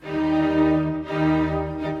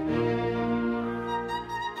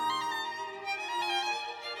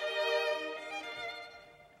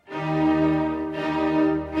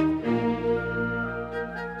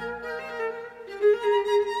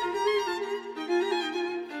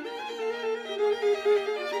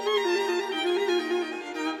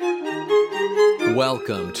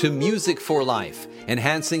Welcome to Music for Life,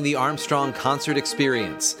 enhancing the Armstrong concert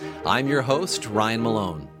experience. I'm your host, Ryan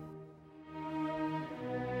Malone.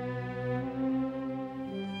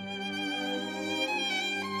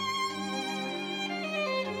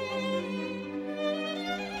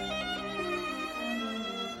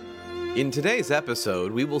 In today's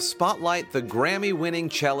episode, we will spotlight the Grammy-winning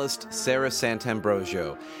cellist Sarah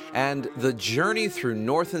Sant'Ambrogio and the Journey Through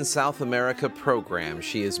North and South America program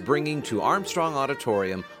she is bringing to Armstrong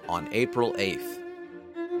Auditorium on April 8th.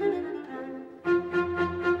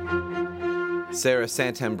 Sarah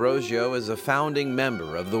Sant'Ambrogio is a founding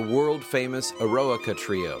member of the world-famous Eroica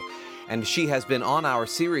Trio, and she has been on our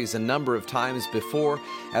series a number of times before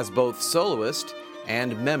as both soloist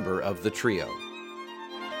and member of the trio.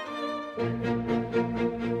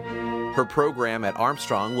 Her program at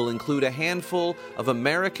Armstrong will include a handful of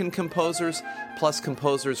American composers plus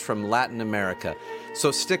composers from Latin America.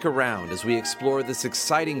 So stick around as we explore this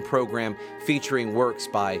exciting program featuring works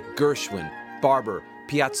by Gershwin, Barber,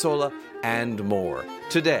 Piazzolla, and more.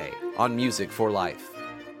 Today on Music for Life.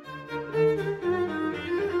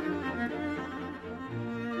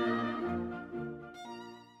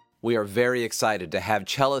 We are very excited to have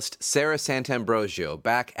cellist Sarah Sant'Ambrogio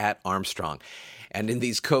back at Armstrong. And in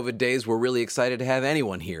these COVID days, we're really excited to have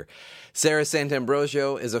anyone here. Sarah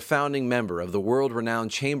Sant'Ambrogio is a founding member of the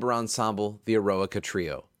world-renowned chamber ensemble, the Eroica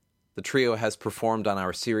Trio. The trio has performed on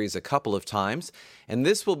our series a couple of times, and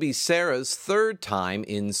this will be Sarah's third time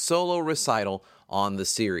in solo recital on the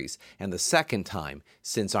series, and the second time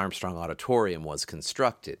since Armstrong Auditorium was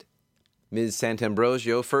constructed. Ms.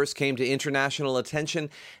 Sant'Ambrogio first came to international attention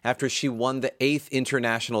after she won the 8th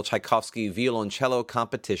International Tchaikovsky Violoncello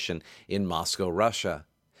Competition in Moscow, Russia.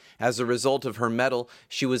 As a result of her medal,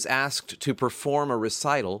 she was asked to perform a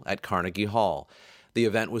recital at Carnegie Hall. The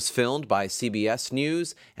event was filmed by CBS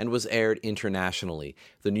News and was aired internationally.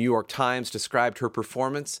 The New York Times described her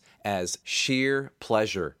performance as sheer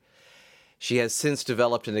pleasure. She has since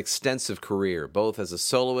developed an extensive career, both as a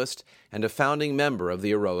soloist and a founding member of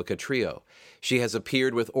the Eroica Trio. She has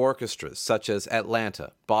appeared with orchestras such as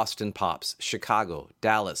Atlanta, Boston Pops, Chicago,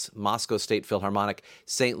 Dallas, Moscow State Philharmonic,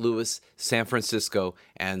 St. Louis, San Francisco,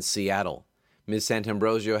 and Seattle. Ms.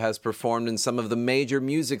 Sant'Ambrogio has performed in some of the major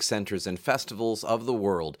music centers and festivals of the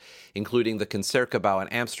world, including the Concertgebouw in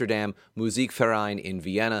Amsterdam, Musikverein in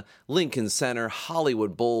Vienna, Lincoln Center,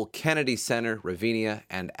 Hollywood Bowl, Kennedy Center, Ravinia,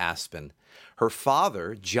 and Aspen. Her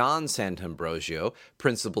father, John Sant'Ambrogio,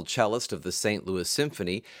 principal cellist of the St. Louis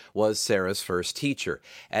Symphony, was Sarah's first teacher.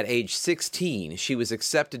 At age 16, she was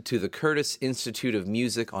accepted to the Curtis Institute of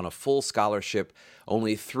Music on a full scholarship.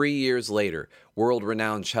 Only 3 years later,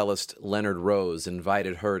 world-renowned cellist Leonard Rose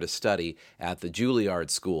invited her to study at the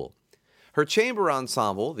Juilliard School. Her chamber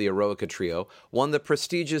ensemble, the Eroica Trio, won the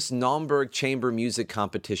prestigious Naumburg Chamber Music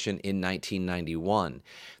Competition in 1991.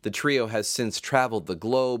 The trio has since traveled the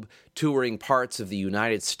globe, touring parts of the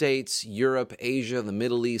United States, Europe, Asia, the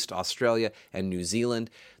Middle East, Australia, and New Zealand.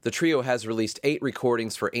 The trio has released 8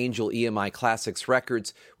 recordings for Angel EMI Classics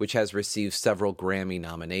Records, which has received several Grammy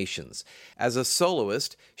nominations. As a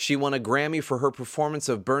soloist, she won a Grammy for her performance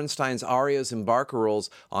of Bernstein's arias and barcarolles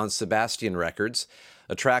on Sebastian Records.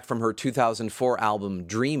 A track from her 2004 album,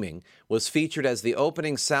 Dreaming, was featured as the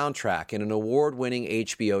opening soundtrack in an award-winning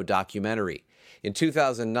HBO documentary. In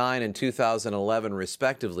 2009 and 2011,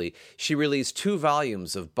 respectively, she released 2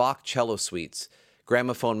 volumes of Bach cello suites.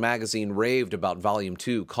 Gramophone magazine raved about Volume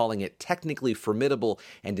 2, calling it technically formidable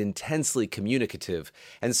and intensely communicative,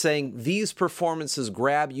 and saying these performances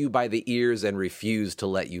grab you by the ears and refuse to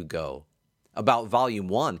let you go. About Volume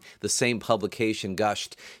 1, the same publication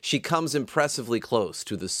gushed, she comes impressively close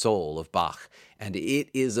to the soul of Bach, and it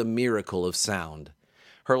is a miracle of sound.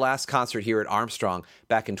 Her last concert here at Armstrong,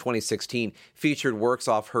 back in 2016, featured works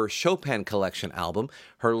off her Chopin Collection album.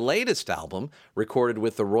 Her latest album, recorded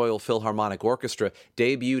with the Royal Philharmonic Orchestra,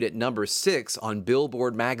 debuted at number 6 on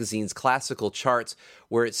Billboard magazine's classical charts,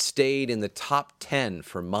 where it stayed in the top 10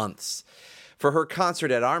 for months. For her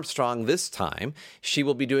concert at Armstrong this time, she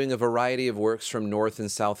will be doing a variety of works from North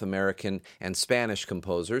and South American and Spanish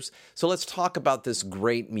composers. So let's talk about this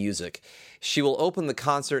great music. She will open the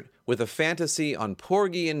concert with a fantasy on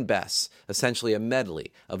Porgy and Bess, essentially a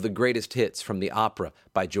medley of the greatest hits from the opera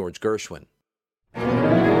by George Gershwin.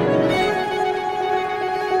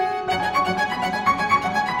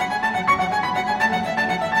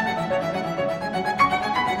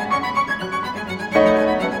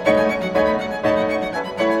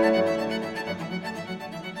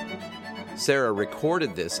 Sarah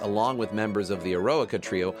recorded this along with members of the Eroica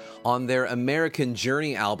Trio on their American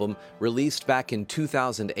Journey album released back in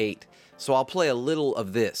 2008. So I'll play a little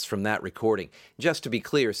of this from that recording. Just to be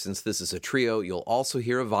clear, since this is a trio, you'll also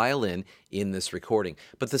hear a violin in this recording.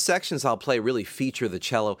 But the sections I'll play really feature the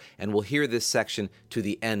cello, and we'll hear this section to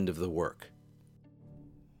the end of the work.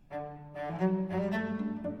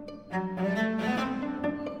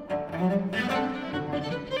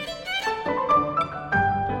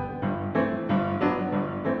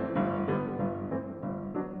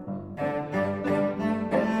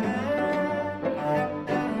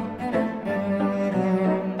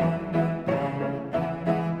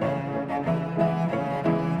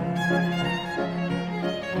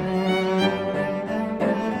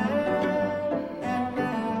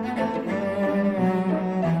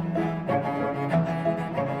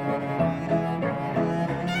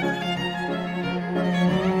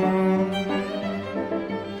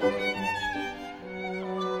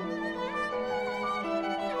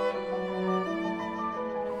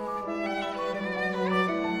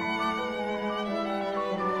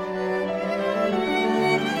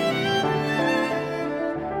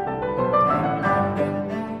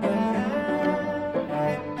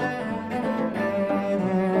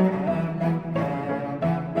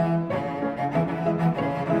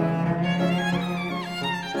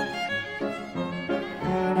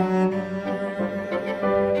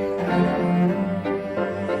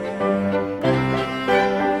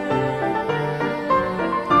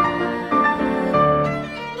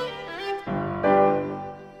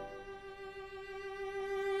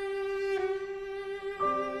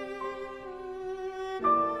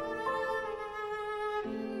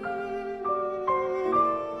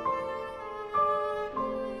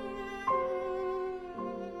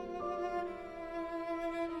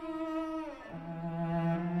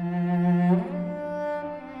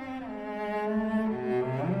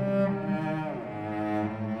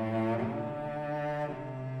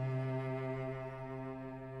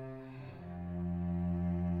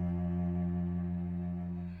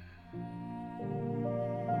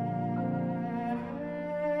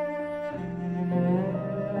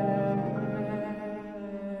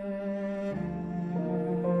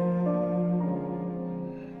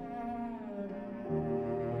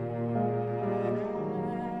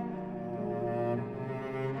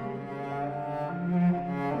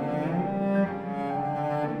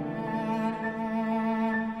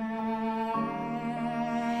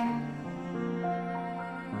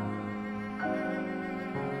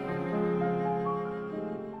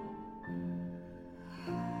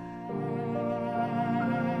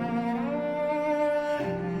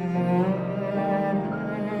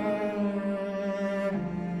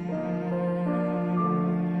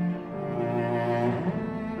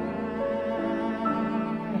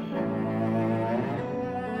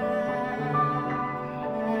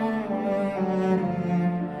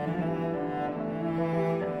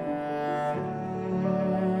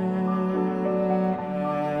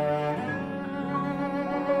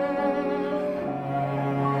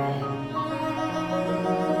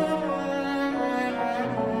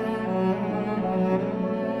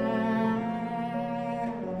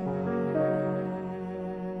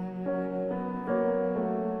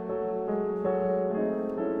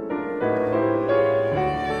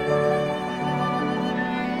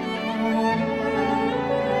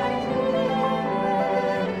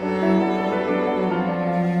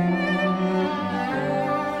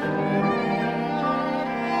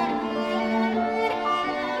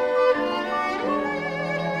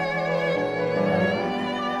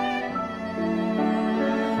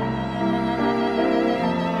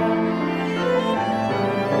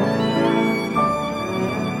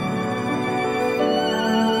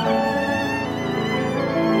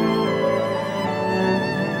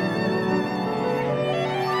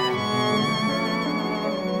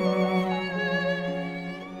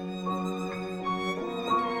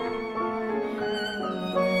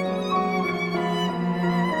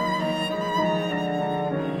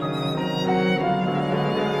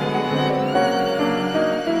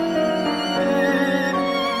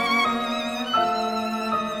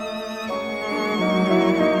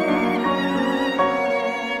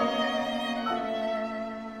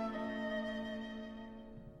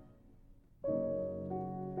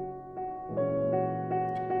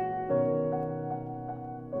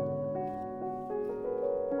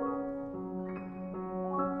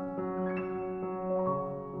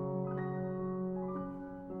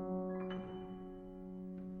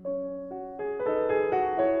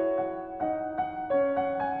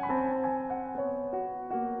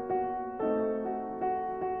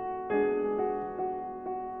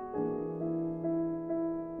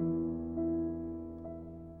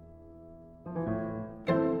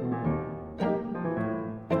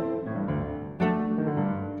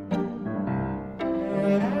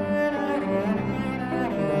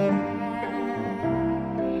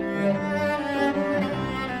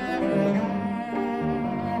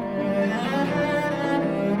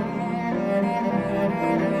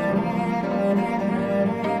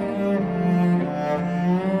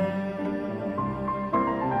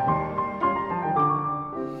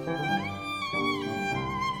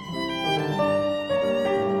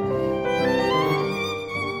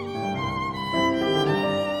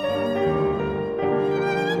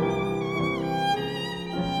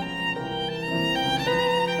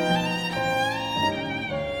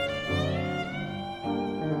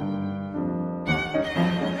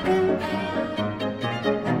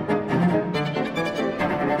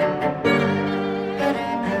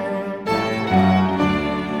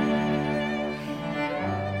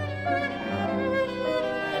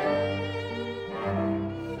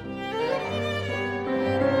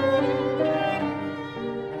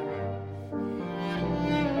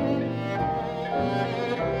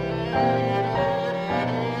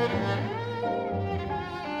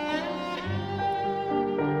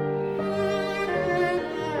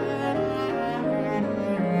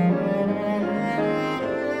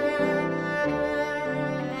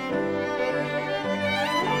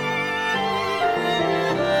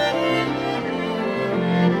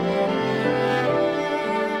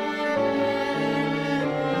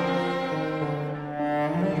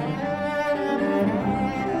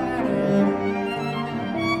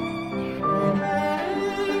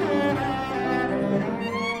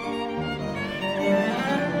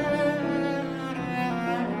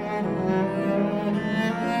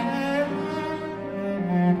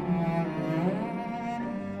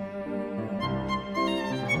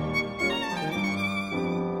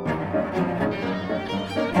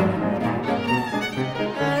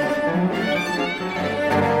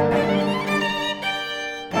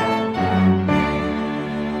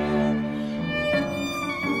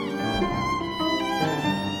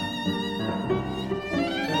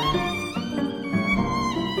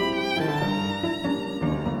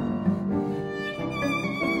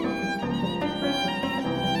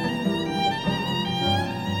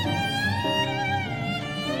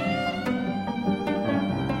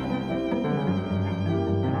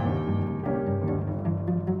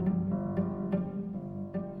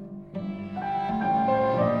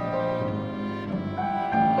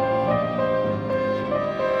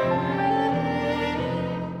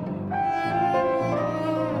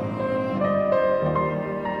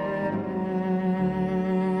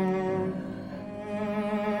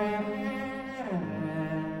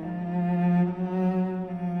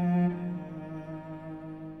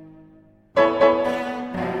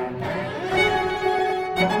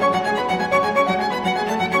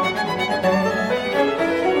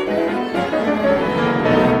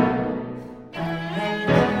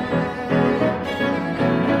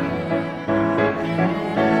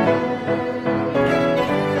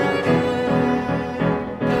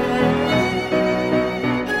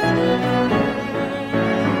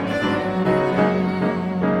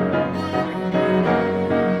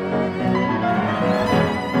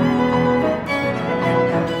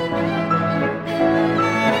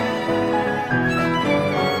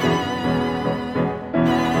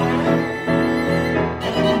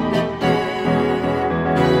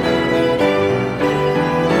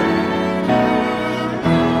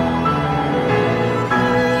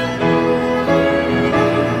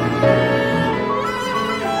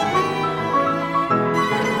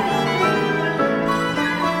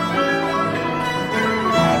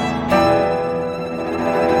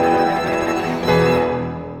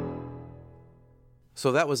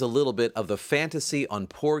 So that was a little bit of the Fantasy on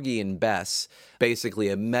Porgy and Bess, basically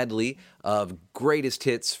a medley of greatest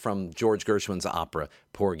hits from George Gershwin's opera,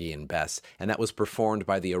 Porgy and Bess. And that was performed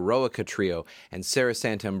by the Eroica Trio. And Sarah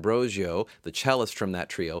Sant'Ambrogio, the cellist from that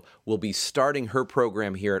trio, will be starting her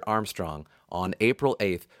program here at Armstrong on April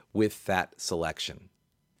 8th with that selection.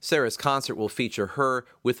 Sarah's concert will feature her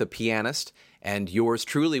with a pianist, and yours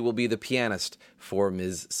truly will be the pianist for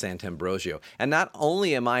Ms. Sant'Ambrogio. And not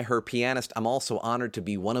only am I her pianist, I'm also honored to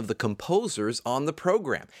be one of the composers on the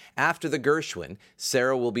program. After the Gershwin,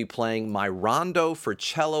 Sarah will be playing my rondo for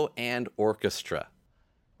cello and orchestra.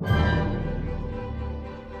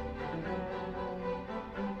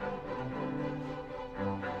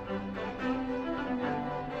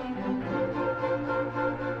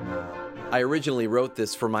 I originally wrote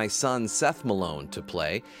this for my son Seth Malone to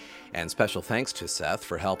play, and special thanks to Seth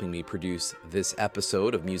for helping me produce this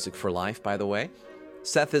episode of Music for Life, by the way.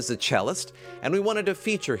 Seth is a cellist, and we wanted to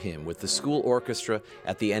feature him with the school orchestra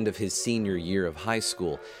at the end of his senior year of high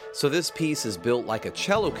school. So this piece is built like a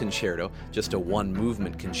cello concerto, just a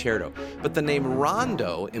one-movement concerto. But the name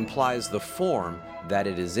rondo implies the form that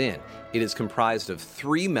it is in. It is comprised of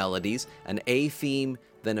 3 melodies, an A theme,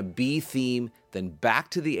 then a B theme, then back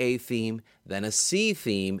to the A theme, then a C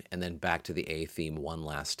theme, and then back to the A theme one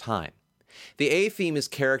last time. The A theme is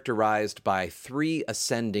characterized by 3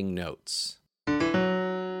 ascending notes.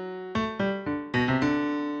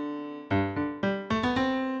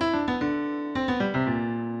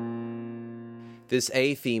 This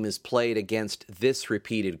A theme is played against this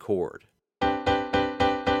repeated chord.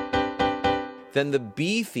 Then the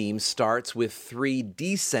B theme starts with 3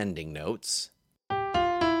 descending notes.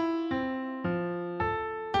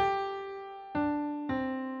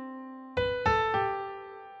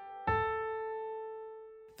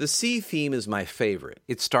 The C theme is my favorite.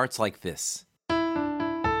 It starts like this.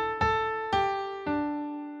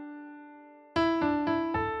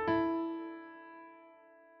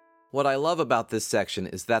 What I love about this section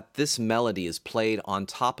is that this melody is played on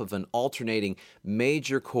top of an alternating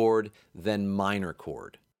major chord, then minor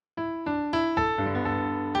chord.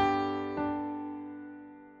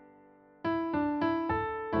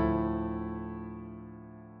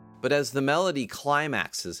 But as the melody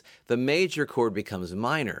climaxes, the major chord becomes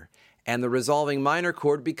minor, and the resolving minor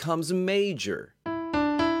chord becomes major.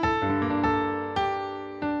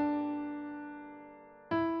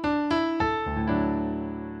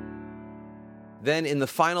 Then in the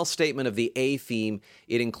final statement of the A theme,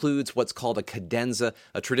 it includes what's called a cadenza,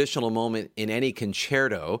 a traditional moment in any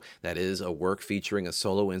concerto, that is, a work featuring a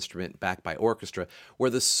solo instrument backed by orchestra,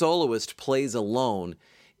 where the soloist plays alone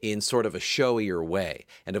in sort of a showier way.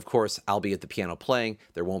 And of course, I'll be at the piano playing,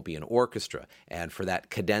 there won't be an orchestra. And for that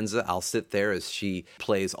cadenza, I'll sit there as she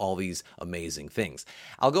plays all these amazing things.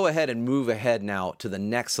 I'll go ahead and move ahead now to the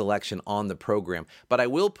next selection on the program, but I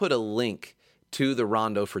will put a link to the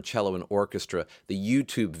Rondo for Cello and Orchestra, the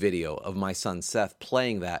YouTube video of my son Seth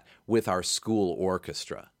playing that with our school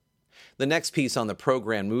orchestra. The next piece on the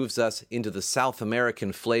program moves us into the South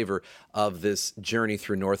American flavor of this journey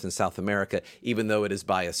through North and South America, even though it is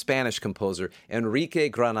by a Spanish composer, Enrique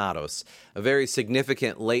Granados, a very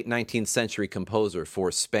significant late 19th century composer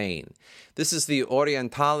for Spain. This is the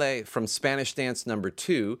Orientale from Spanish Dance No.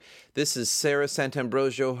 2. This is Sarah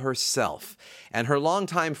Sant'Ambrogio herself, and her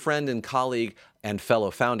longtime friend and colleague and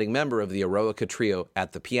fellow founding member of the Eroica Trio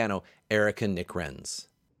at the piano, Erika Nick-Renz.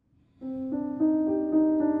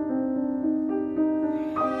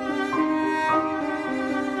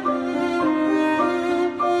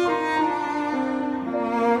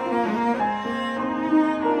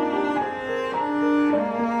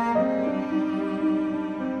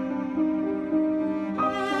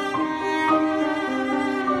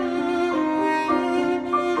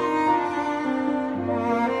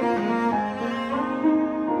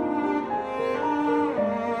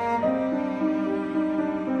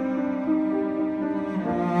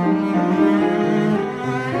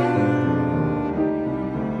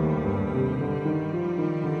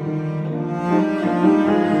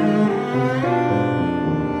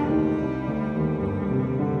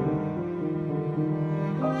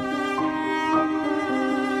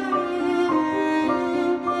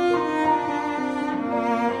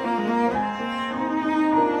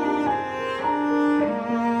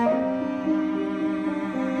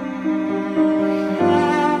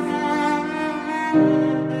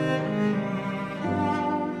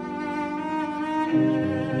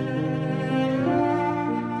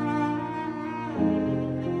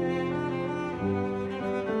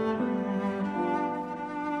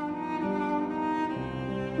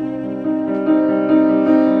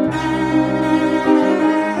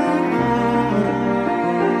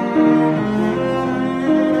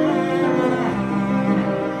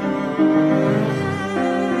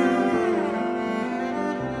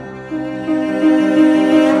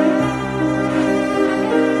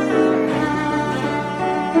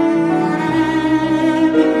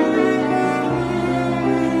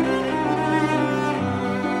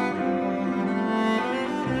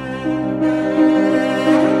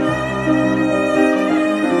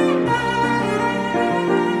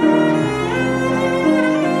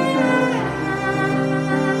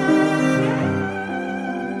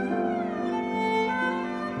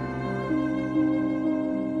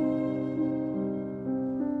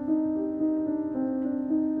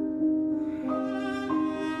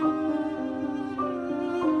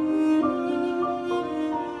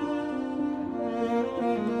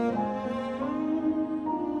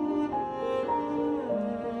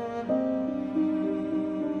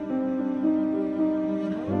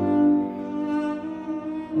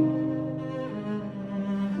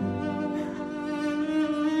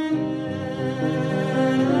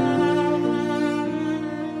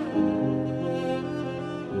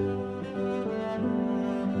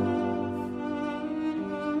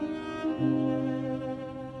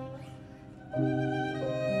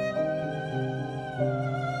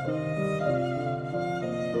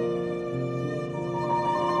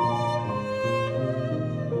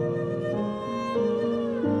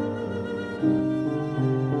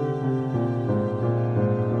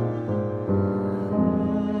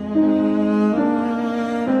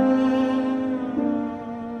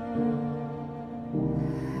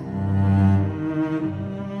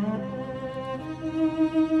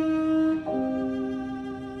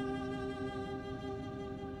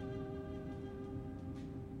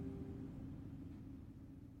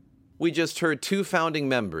 We just heard two founding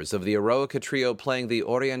members of the Eroica Trio playing the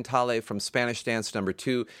Orientale from Spanish Dance No.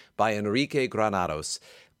 2 by Enrique Granados,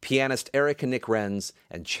 pianist Erica Nick Renz,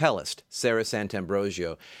 and cellist Sarah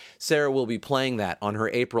Santambrosio. Sarah will be playing that on her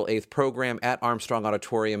April 8th program at Armstrong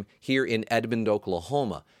Auditorium here in Edmond,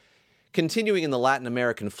 Oklahoma. Continuing in the Latin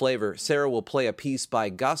American flavor, Sarah will play a piece by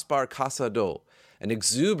Gaspar Casado, an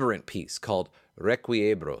exuberant piece called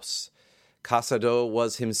Requiebros. Casado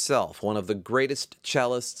was himself one of the greatest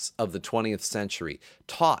cellists of the 20th century,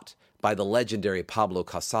 taught by the legendary Pablo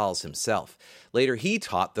Casals himself. Later, he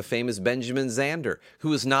taught the famous Benjamin Zander,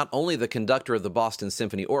 who is not only the conductor of the Boston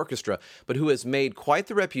Symphony Orchestra, but who has made quite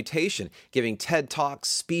the reputation giving TED Talks,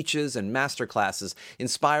 speeches, and masterclasses,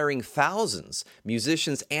 inspiring thousands,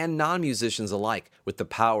 musicians and non-musicians alike, with the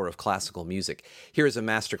power of classical music. Here is a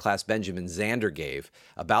masterclass Benjamin Zander gave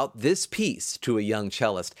about this piece to a young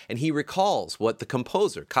cellist, and he recalls what the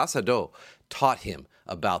composer, Casado, taught him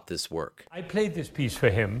about this work. I played this piece for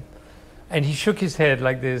him, and he shook his head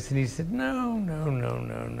like this, and he said, no, no, no,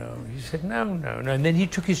 no, no. He said, no, no, no. And then he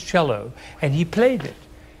took his cello, and he played it.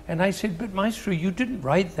 And I said, but Maestro, you didn't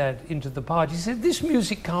write that into the part. He said, this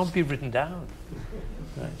music can't be written down.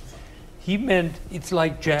 Right? He meant it's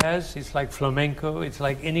like jazz, it's like flamenco, it's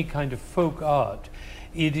like any kind of folk art.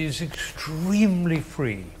 It is extremely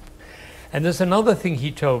free. And there's another thing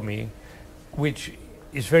he told me, which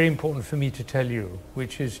is very important for me to tell you,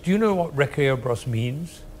 which is, do you know what requiebros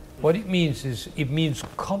means? What it means is, it means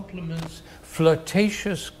compliments,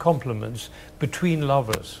 flirtatious compliments between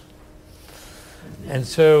lovers. And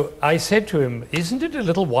so I said to him, isn't it a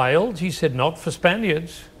little wild? He said, not for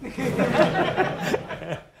Spaniards.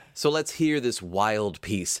 So let's hear this wild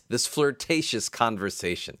piece, this flirtatious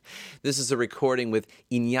conversation. This is a recording with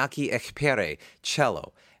Iñaki Echpere,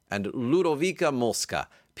 cello, and Ludovica Mosca,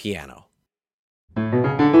 piano.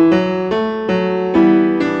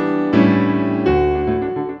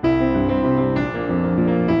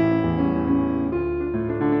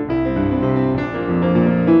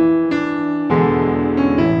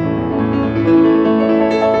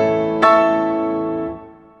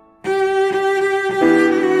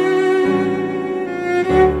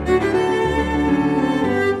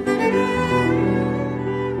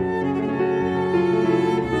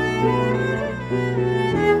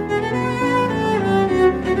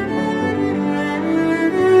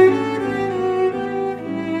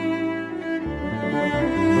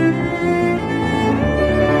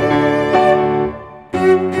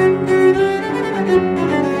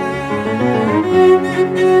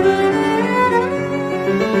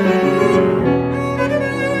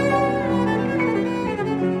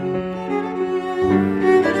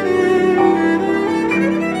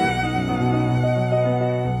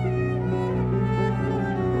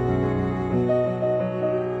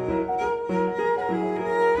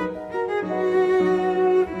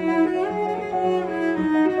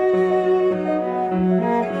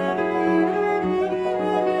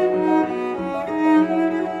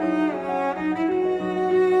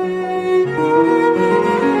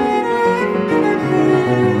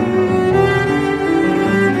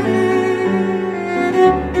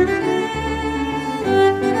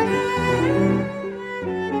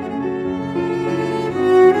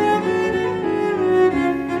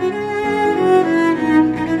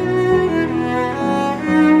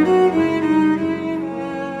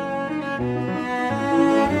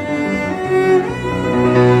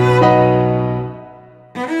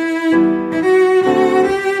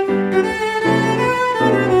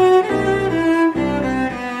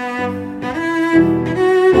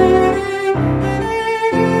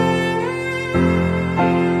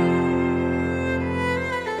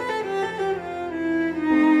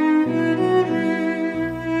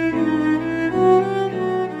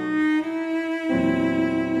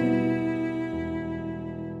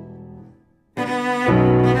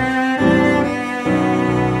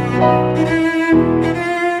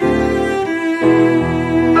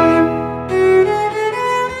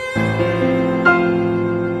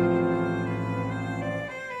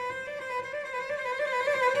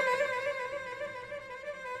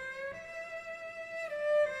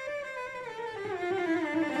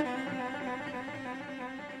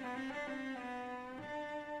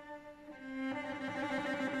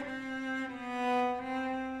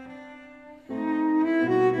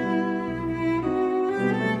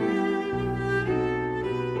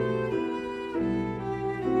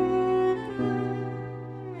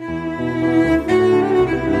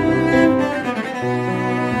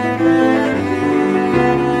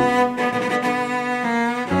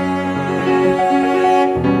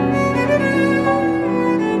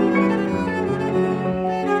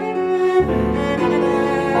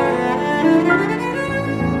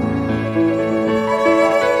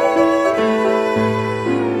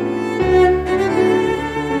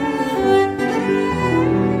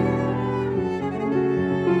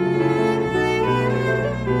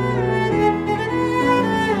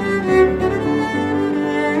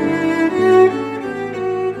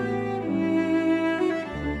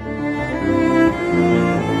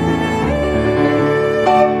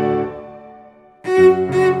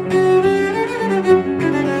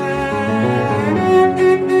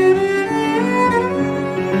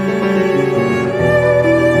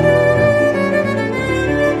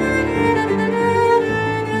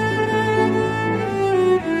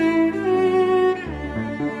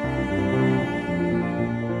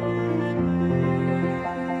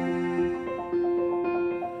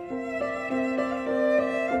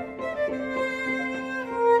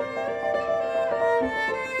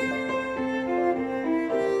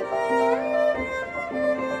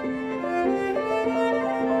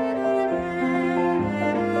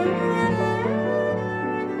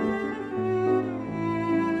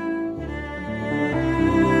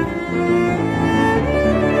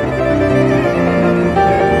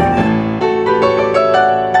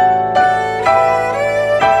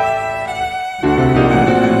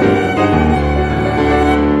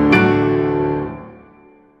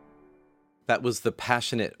 That was the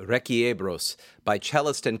passionate Requiebros by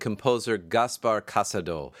cellist and composer Gaspar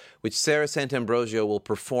Casado, which Sarah Sant'Ambrogio will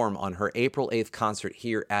perform on her April 8th concert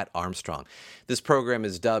here at Armstrong. This program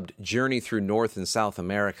is dubbed Journey Through North and South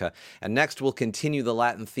America, and next we'll continue the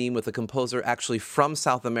Latin theme with a composer actually from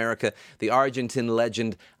South America, the Argentine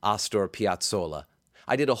legend Astor Piazzolla.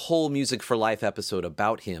 I did a whole Music for Life episode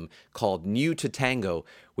about him called New to Tango,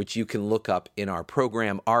 which you can look up in our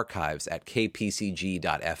program archives at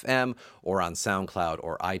kpcg.fm or on SoundCloud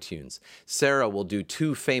or iTunes. Sarah will do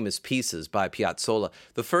two famous pieces by Piazzolla,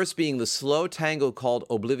 the first being the slow tango called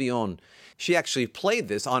Oblivion. She actually played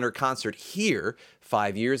this on her concert here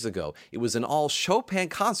 5 years ago. It was an all Chopin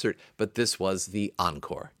concert, but this was the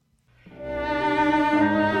encore.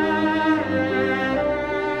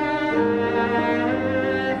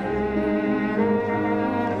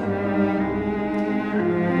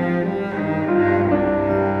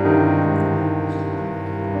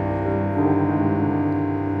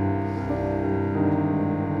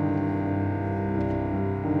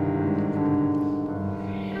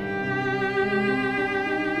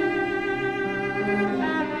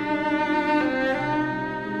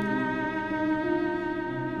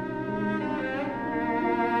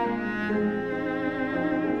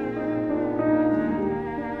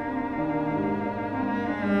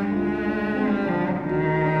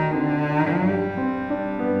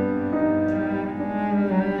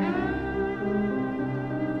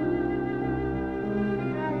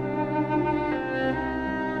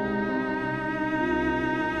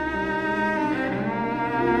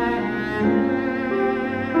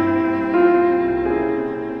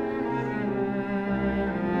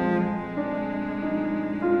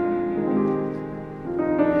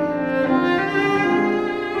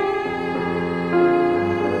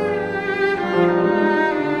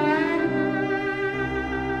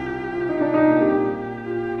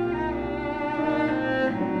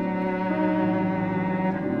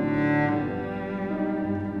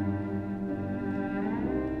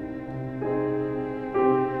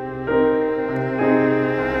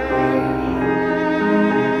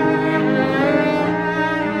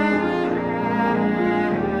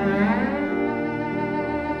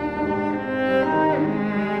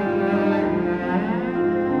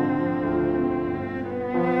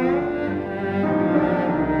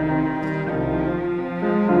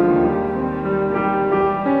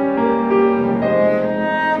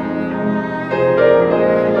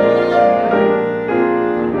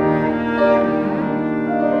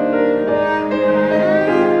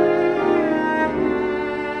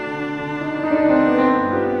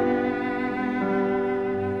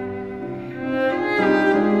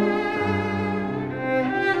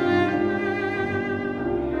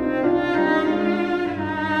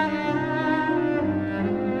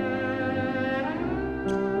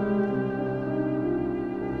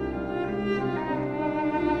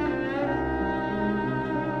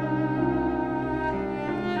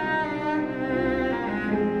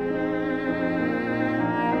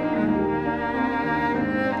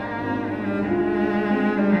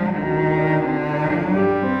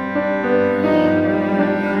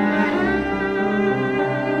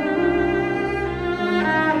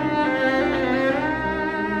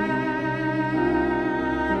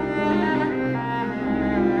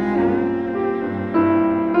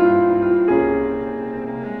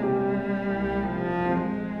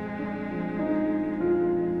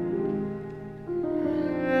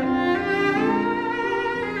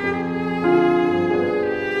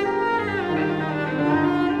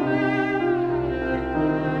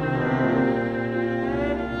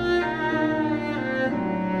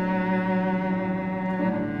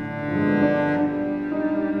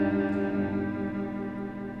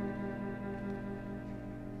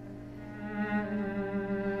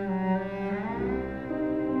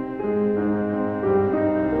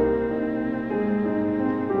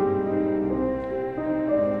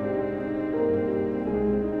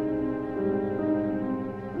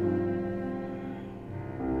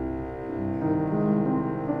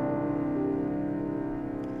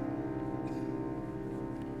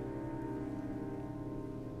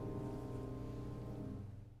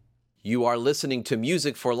 You are listening to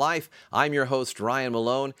Music for Life. I'm your host, Ryan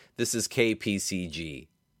Malone. This is KPCG.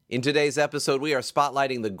 In today's episode, we are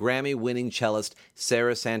spotlighting the Grammy-winning cellist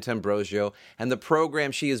Sarah Sant'Ambrogio and the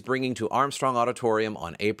program she is bringing to Armstrong Auditorium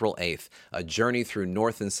on April 8th, A Journey Through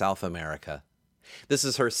North and South America. This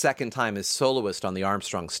is her second time as soloist on the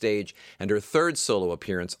Armstrong stage and her third solo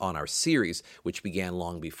appearance on our series, which began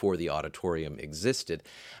long before the auditorium existed.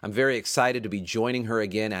 I'm very excited to be joining her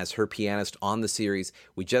again as her pianist on the series.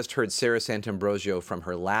 We just heard Sara Santambrogio from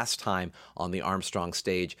her last time on the Armstrong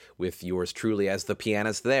stage with yours truly as the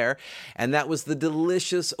pianist there, and that was the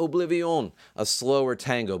delicious Oblivion, a slower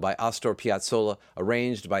tango by Astor Piazzolla,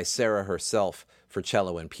 arranged by Sara herself for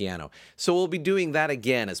cello and piano. So we'll be doing that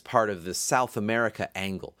again as part of the South America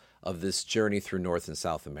angle of this journey through North and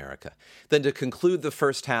South America. Then to conclude the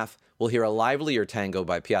first half, we'll hear a livelier tango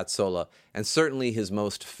by Piazzolla, and certainly his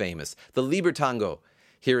most famous, the Libertango.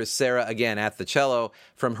 Here is Sara again at the cello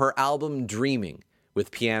from her album Dreaming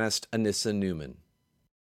with pianist Anissa Neumann.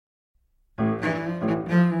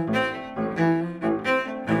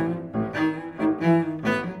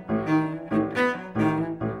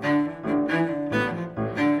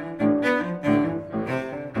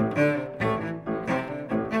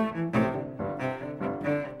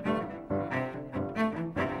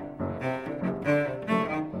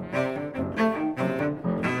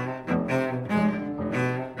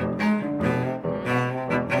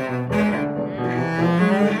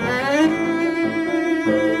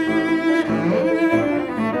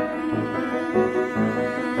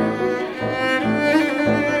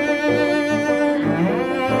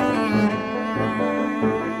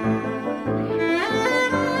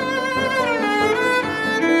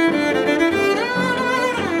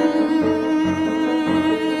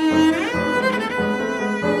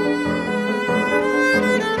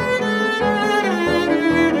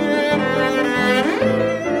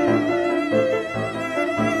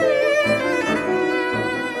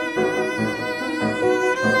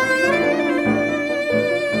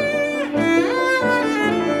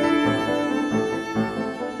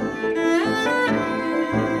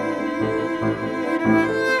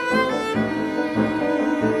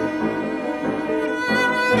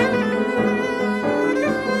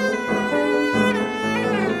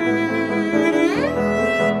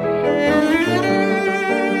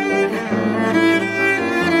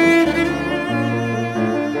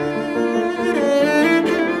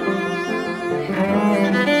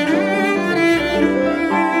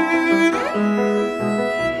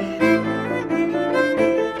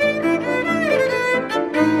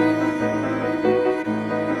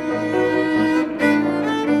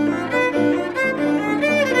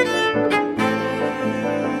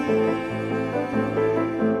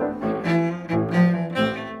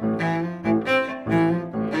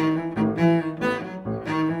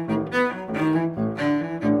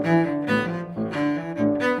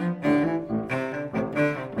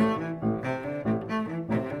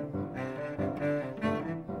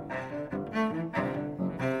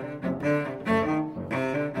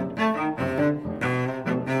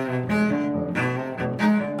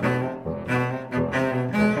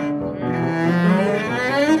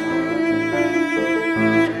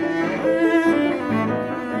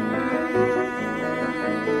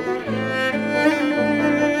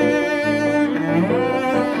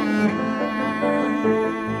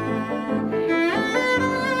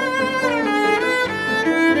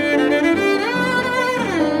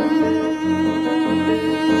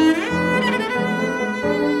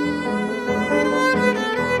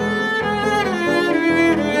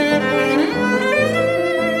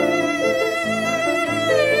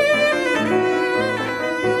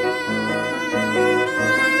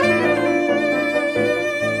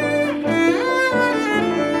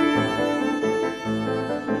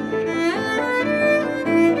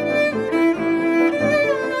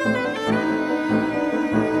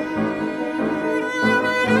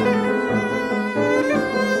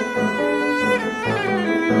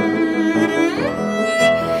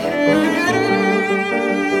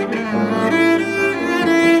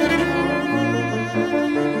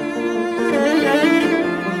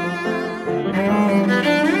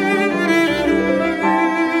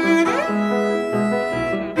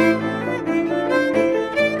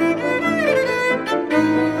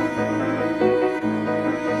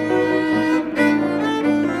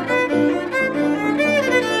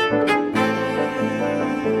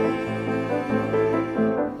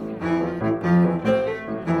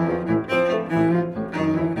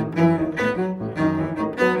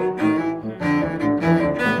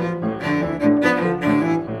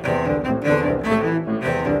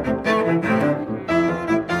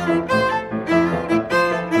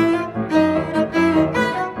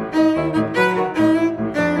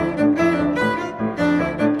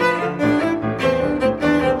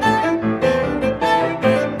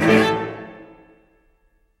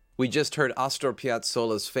 We just heard Astor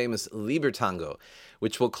Piazzolla's famous Libertango,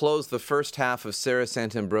 which will close the first half of Sarah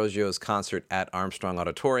Sant'Ambrogio's concert at Armstrong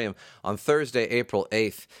Auditorium on Thursday, April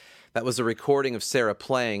 8th. That was a recording of Sarah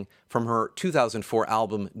playing from her 2004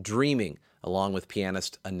 album Dreaming, along with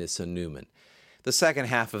pianist Anissa Newman. The second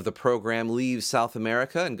half of the program leaves South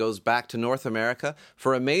America and goes back to North America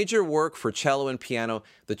for a major work for cello and piano,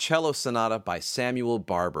 the Cello Sonata by Samuel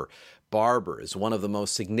Barber. Barber is one of the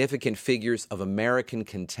most significant figures of American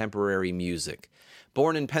contemporary music.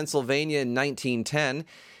 Born in Pennsylvania in 1910,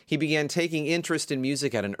 he began taking interest in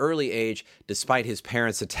music at an early age, despite his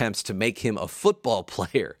parents' attempts to make him a football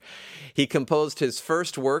player. He composed his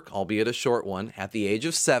first work, albeit a short one, at the age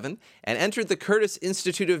of 7, and entered the Curtis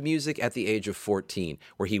Institute of Music at the age of 14,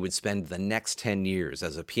 where he would spend the next 10 years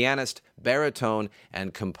as a pianist, baritone,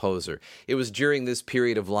 and composer. It was during this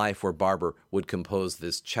period of life where Barber would compose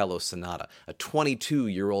this cello sonata. A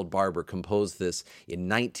 22-year-old Barber composed this in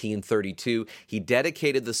 1932. He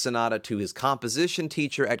dedicated the sonata to his composition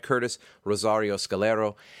teacher at Curtis, Rosario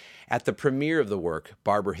Scalero. At the premiere of the work,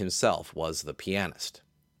 Barber himself was the pianist.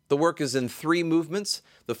 The work is in 3 movements.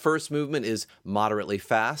 The first movement is moderately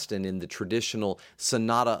fast and in the traditional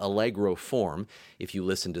sonata allegro form. If you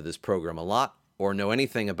listen to this program a lot or know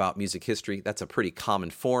anything about music history, that's a pretty common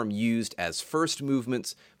form used as first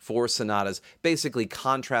movements for sonatas, basically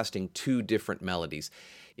contrasting 2 different melodies.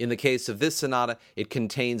 In the case of this sonata, it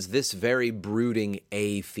contains this very brooding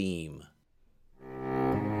A theme.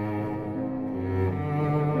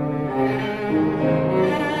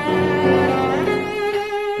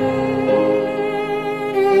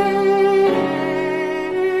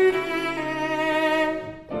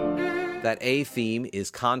 That A theme is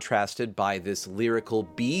contrasted by this lyrical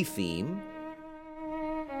B theme.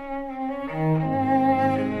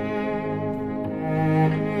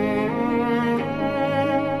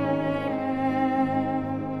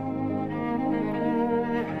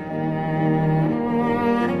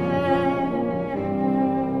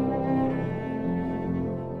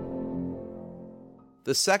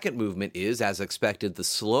 The second movement is, as expected, the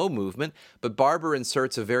slow movement, but Barber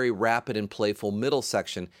inserts a very rapid and playful middle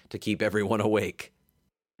section to keep everyone awake.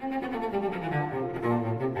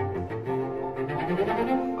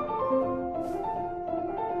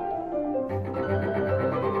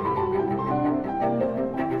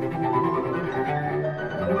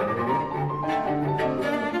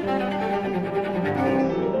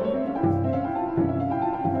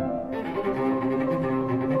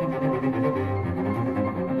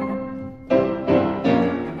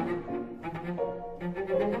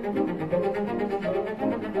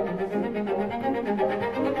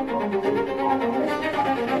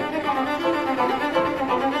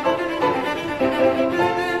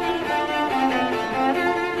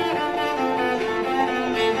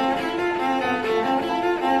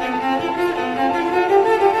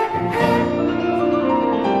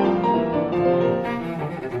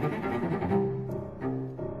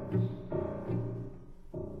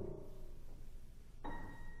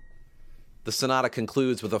 The sonata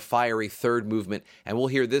concludes with a fiery third movement, and we'll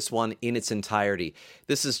hear this one in its entirety.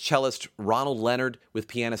 This is cellist Ronald Leonard with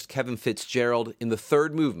pianist Kevin Fitzgerald in the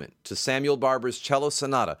third movement to Samuel Barber's Cello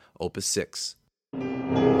Sonata, Opus 6.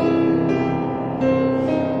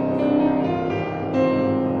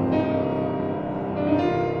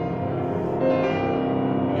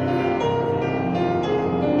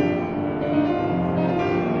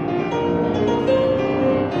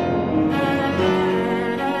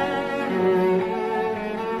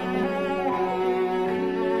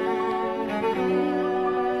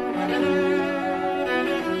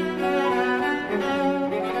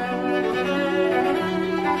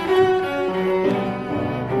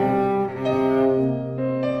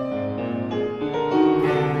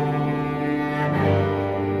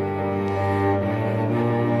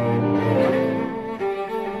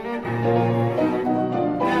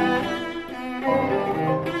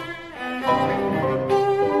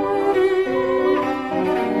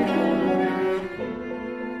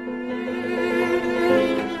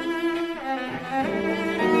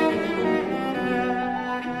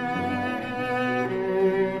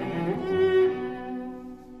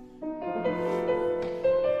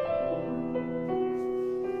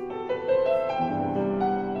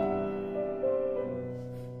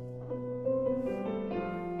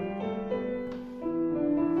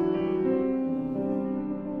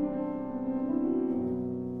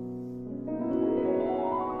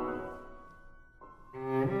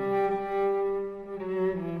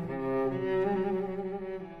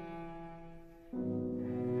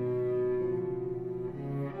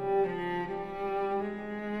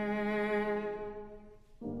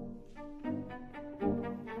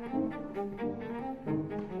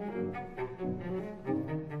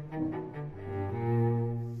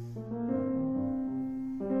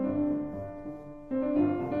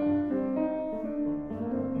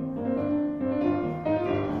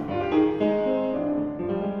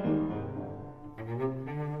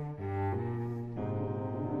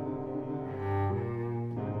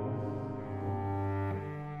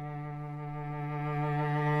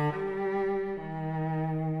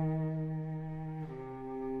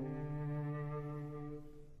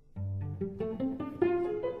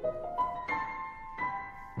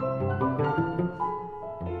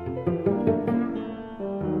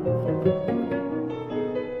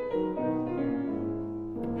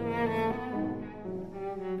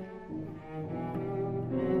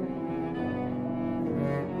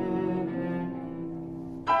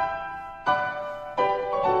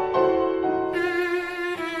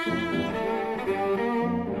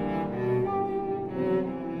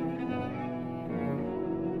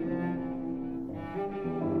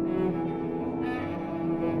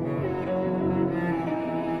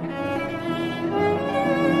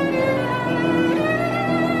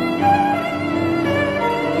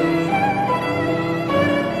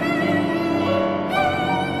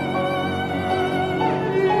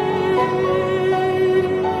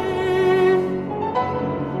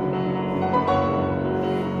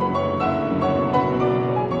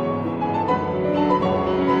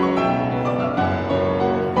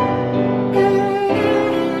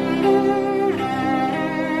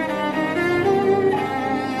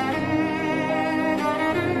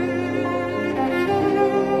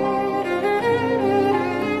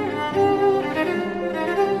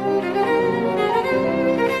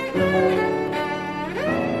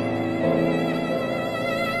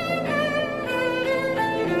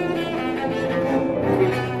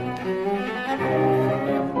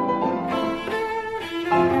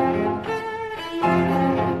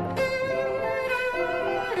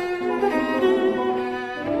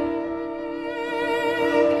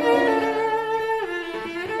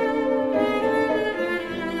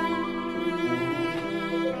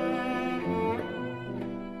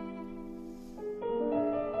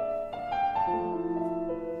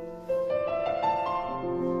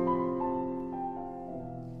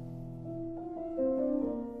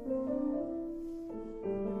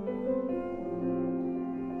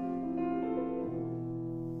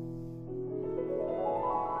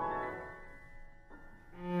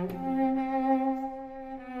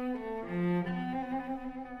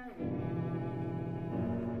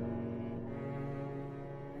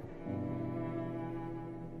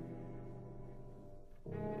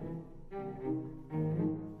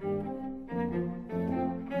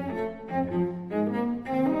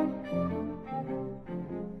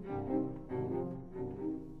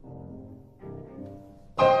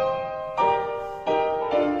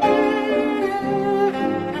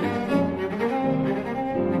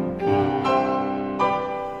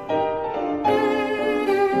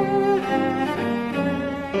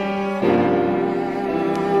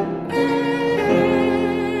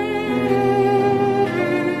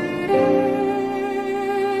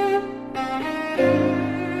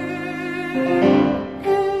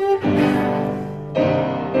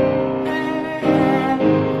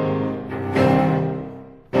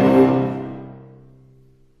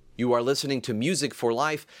 are listening to Music for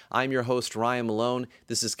Life. I'm your host, Ryan Malone.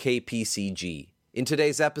 This is KPCG. In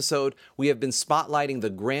today's episode, we have been spotlighting the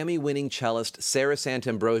Grammy-winning cellist Sarah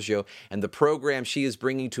Sant'Ambrosio and the program she is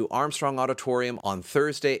bringing to Armstrong Auditorium on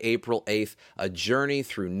Thursday, April 8th, a journey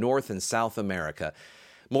through North and South America.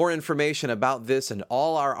 More information about this and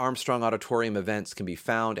all our Armstrong Auditorium events can be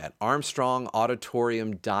found at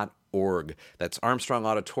armstrongauditorium.org. That's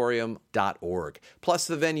armstrongauditorium.org. Plus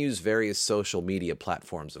the venue's various social media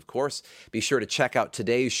platforms, of course. Be sure to check out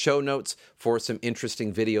today's show notes for some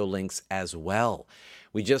interesting video links as well.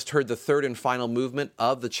 We just heard the third and final movement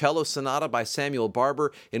of the Cello Sonata by Samuel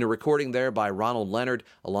Barber in a recording there by Ronald Leonard,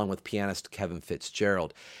 along with pianist Kevin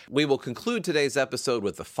Fitzgerald. We will conclude today's episode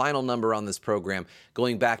with the final number on this program,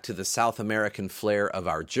 going back to the South American flair of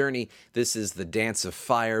our journey. This is The Dance of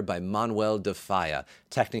Fire by Manuel de Falla,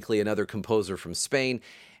 technically another composer from Spain,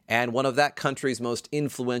 and one of that country's most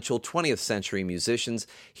influential 20th century musicians.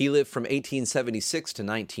 He lived from 1876 to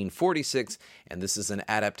 1946, and this is an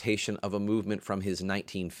adaptation of a movement from his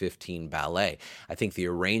 1915 ballet. I think the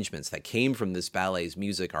arrangements that came from this ballet's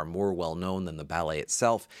music are more well-known than the ballet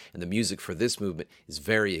itself, and the music for this movement is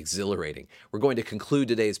very exhilarating. We're going to conclude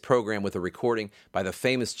today's program with a recording by the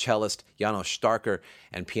famous cellist János Starker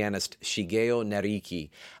and pianist Shigeo Neriki.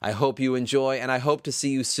 I hope you enjoy, and I hope to see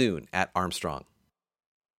you soon at Armstrong.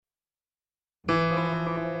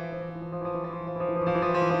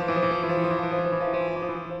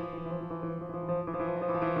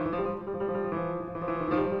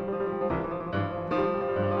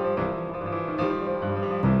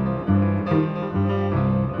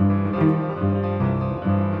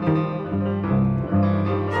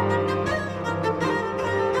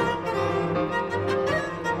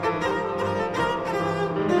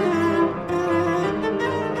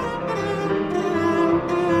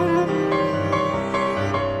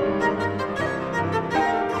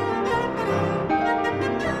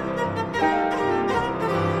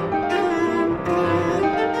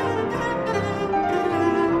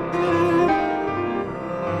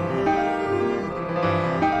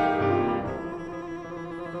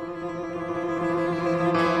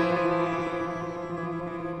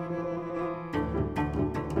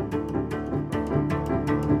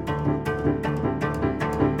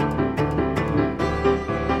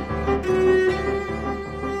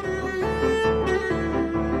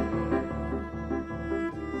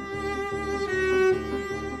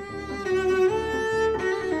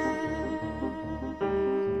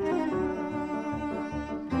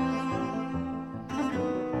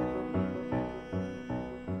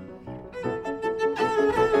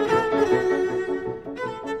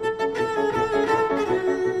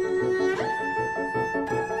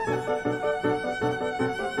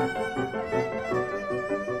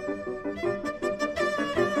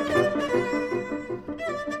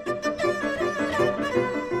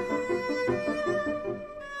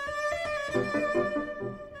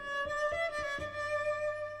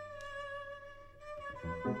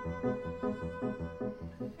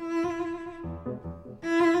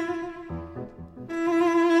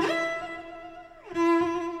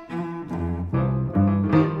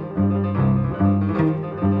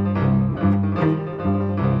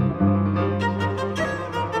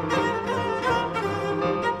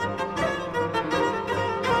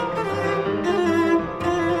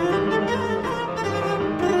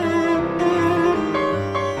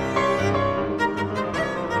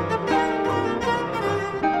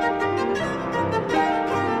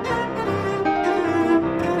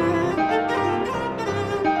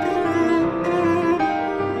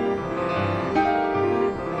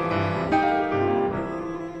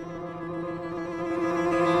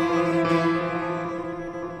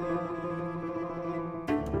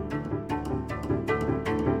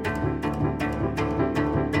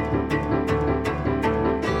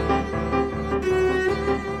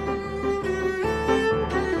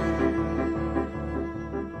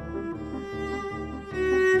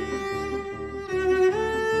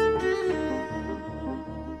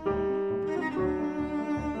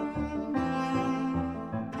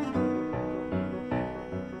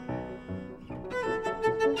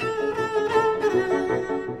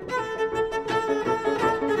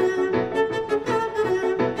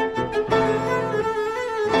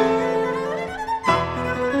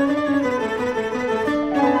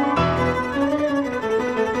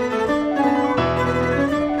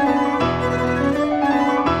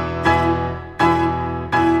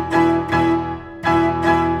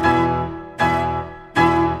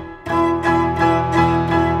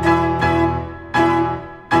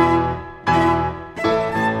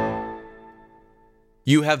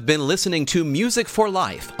 You have been listening to Music for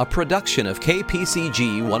Life, a production of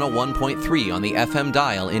KPCG 101.3 on the FM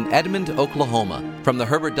dial in Edmond, Oklahoma. From the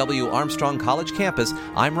Herbert W. Armstrong College campus,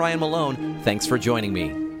 I'm Ryan Malone. Thanks for joining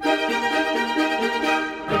me.